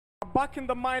back in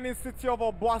the mining city of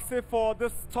Obuasi for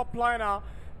this top liner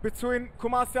between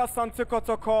Kumasi Asante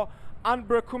Kotoko and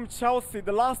Berekum Chelsea.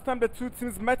 The last time the two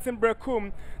teams met in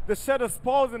Berekum, they shared the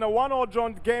spoils in a 1-all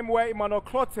drawn game where Emmanuel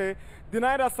Clote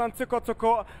denied Asante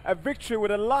Kotoko a victory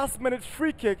with a last-minute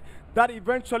free kick that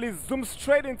eventually zoomed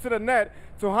straight into the net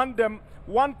to hand them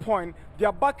 1 point. They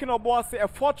are back in Obuasi, a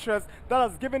fortress that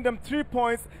has given them 3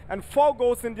 points and 4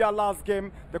 goals in their last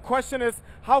game. The question is,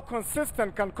 how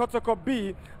consistent can Kotoko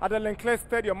be at the Linkley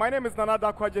Stadium? My name is Nana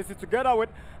Dakwa JC, together with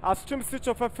our stream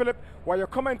switchover Philip, who are your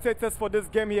commentators for this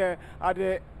game here at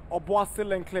the Obuasi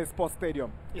Linkley Sports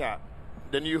Stadium. Yeah,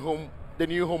 the new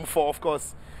home for, of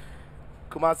course,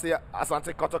 Kumasi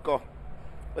Asante Kotoko.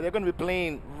 But they're going to be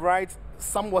playing right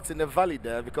somewhat in the valley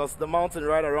there, because the mountain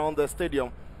right around the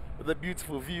stadium, with a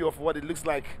beautiful view of what it looks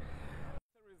like.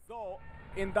 The result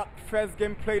in that first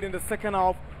game played in the second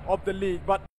half of the league,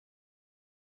 but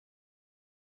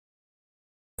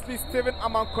Stephen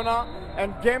Amankona,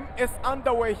 and game is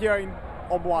underway here in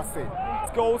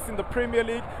Obuasi. Goals in the Premier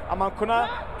League. Amankona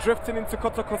drifting into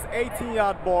Kotoko's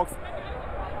 18-yard box.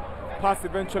 Pass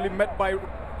eventually met by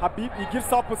Habib. He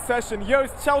gives out possession. Here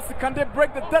is Chelsea. Can they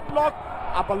break the deadlock?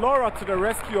 Abalora to the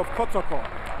rescue of Kotoko.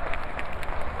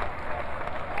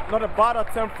 Not a bad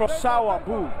attempt from Shawa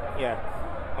Boo. Yeah,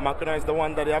 Amankona is the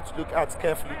one that they have to look at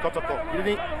carefully. Kotoko, he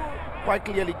didn't quite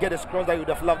clearly get a scrum that you would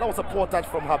have loved. That was a poor touch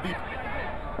from Habib.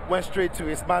 Went straight to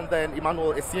his man then,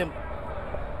 Emmanuel Essiem.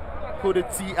 Put the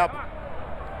tee up.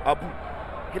 Abu.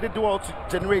 He didn't do all to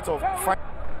generate or fight.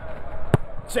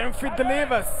 Jemfi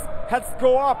delivers. Heads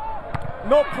go up.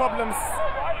 No problems.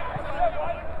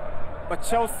 But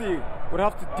Chelsea would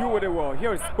have to deal with it well.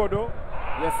 Here is Kodo.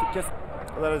 Yes, he just...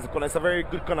 That is a corner. It's a very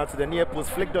good corner to the near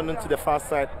post. Flicked on into the far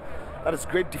side. That is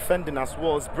great defending as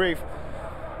well. It's brave.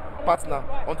 Partner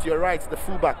onto your right, the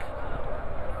fullback.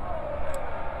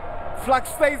 Flag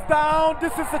stays down.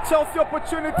 This is a Chelsea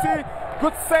opportunity.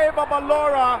 Good save,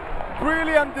 Abalora.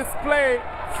 Brilliant display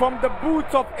from the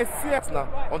boot of Essiem. Now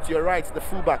onto your right, the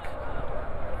fullback.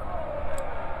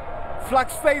 Flag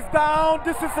stays down.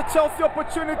 This is a Chelsea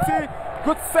opportunity.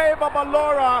 Good save,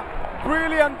 Abalora.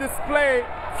 Brilliant display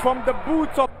from the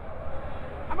boot of...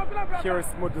 Here is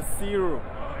Modesiru.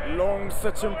 Long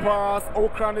searching pass.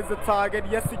 Okran is the target.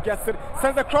 Yes, he gets it.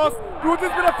 Sends across. Would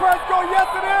this be the first goal? Yes,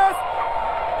 it is.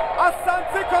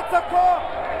 Asante Kotoko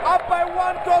up by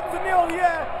 1-0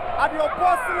 here at the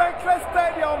Obuasi Linkley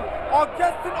Stadium.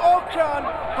 Augustine Okran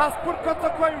has put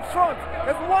Kotoko in front.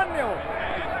 It's 1-0.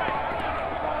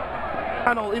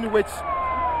 Panel in which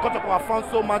Kotoko have found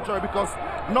so much joy, because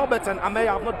Norbert and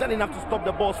Ameya have not done enough to stop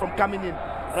the balls from coming in.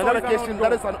 On another occasion,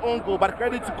 that is an own goal, but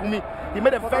credit to Kumi. He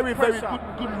made a very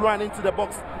good run into the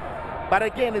box. But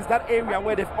again, it's that area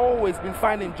where they've always been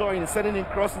finding joy in sending in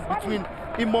crosses between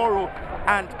Imoro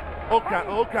and Okran.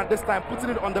 Okran this time putting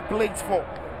it on the plates for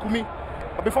Kumi.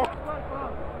 But before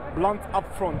Blunt up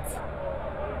front.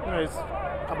 It's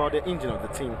about the engine of the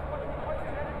team.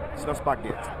 It's not sparked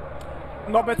yet.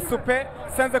 Norbert Supe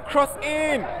sends a cross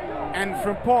in, and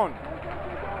Frimpong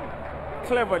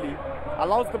cleverly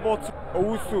allows the ball to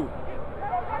Owusu.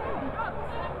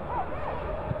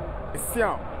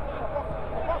 Essien.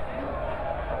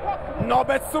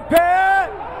 Norbert Supe!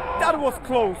 That was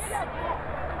close.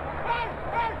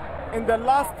 In the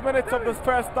last minute of this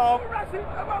first half,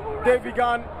 they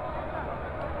began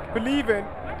believing,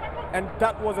 and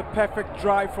that was a perfect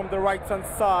drive from the right-hand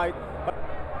side.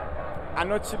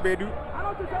 Anochi Bedu,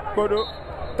 Kodo,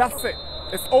 that's it.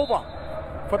 It's over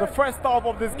for the first half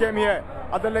of this game here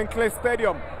at the Linkley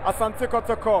Stadium. Asante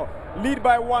Kotoko lead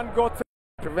by 1 goal,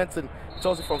 preventing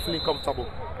Chelsea from feeling comfortable.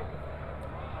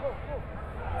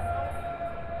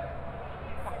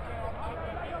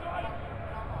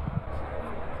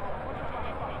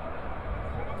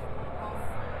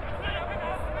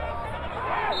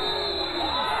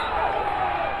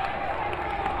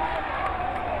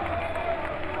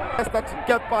 That to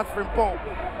get past Frimpong.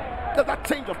 There's that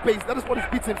change of pace. That is what is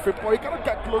beating Frimpong. He cannot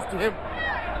get close to him,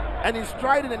 and he's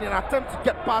striding in an attempt to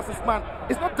get past his man.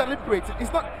 It's not deliberate.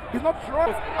 He's not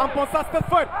trying. And Ponsas the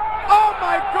foot. Oh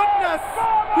my goodness!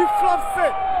 He fluffs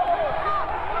it.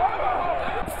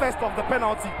 First of the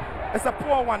penalty. It's a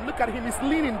poor one. Look at him. He's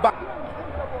leaning back.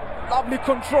 Lovely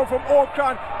control from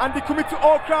Okran, and they commit to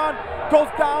Okran.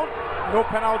 Goes down. No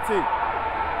penalty.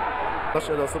 Not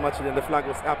sure there was so much, and then the flag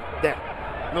was up there.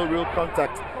 No real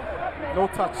contact. No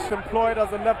touch. Employed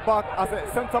as a left back, as a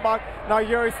centre back. Now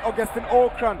here is Augustine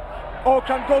Okran.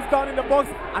 Okran goes down in the box.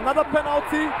 Another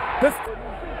penalty.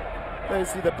 There you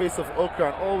see the pace of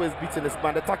Okran, always beating his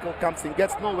man. The tackle comes in,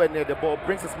 gets nowhere near the ball,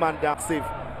 brings his man down, save.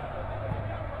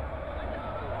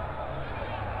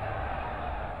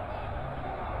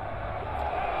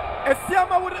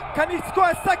 Esiama, can he score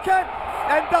a second?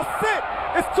 And that's it.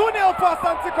 It's 2-0 for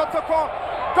Asante Kotoko.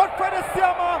 Godfred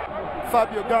Esiama.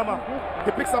 Fabio Gama,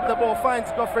 he picks up the ball, finds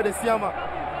Godfred Esiama.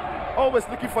 Always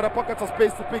looking for the pockets of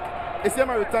space to pick.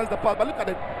 Esiama returns the pass, but look at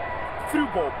the through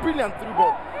ball, brilliant through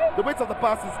ball. The weight of the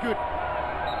pass is good.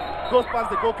 Goes past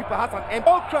the goalkeeper, has an empty.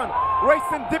 Okran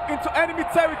racing deep into enemy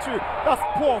territory. That's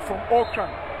poor from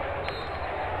Okran.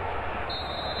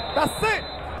 That's it.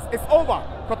 It's over.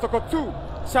 Kotoko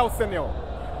 2, Chelsea 0.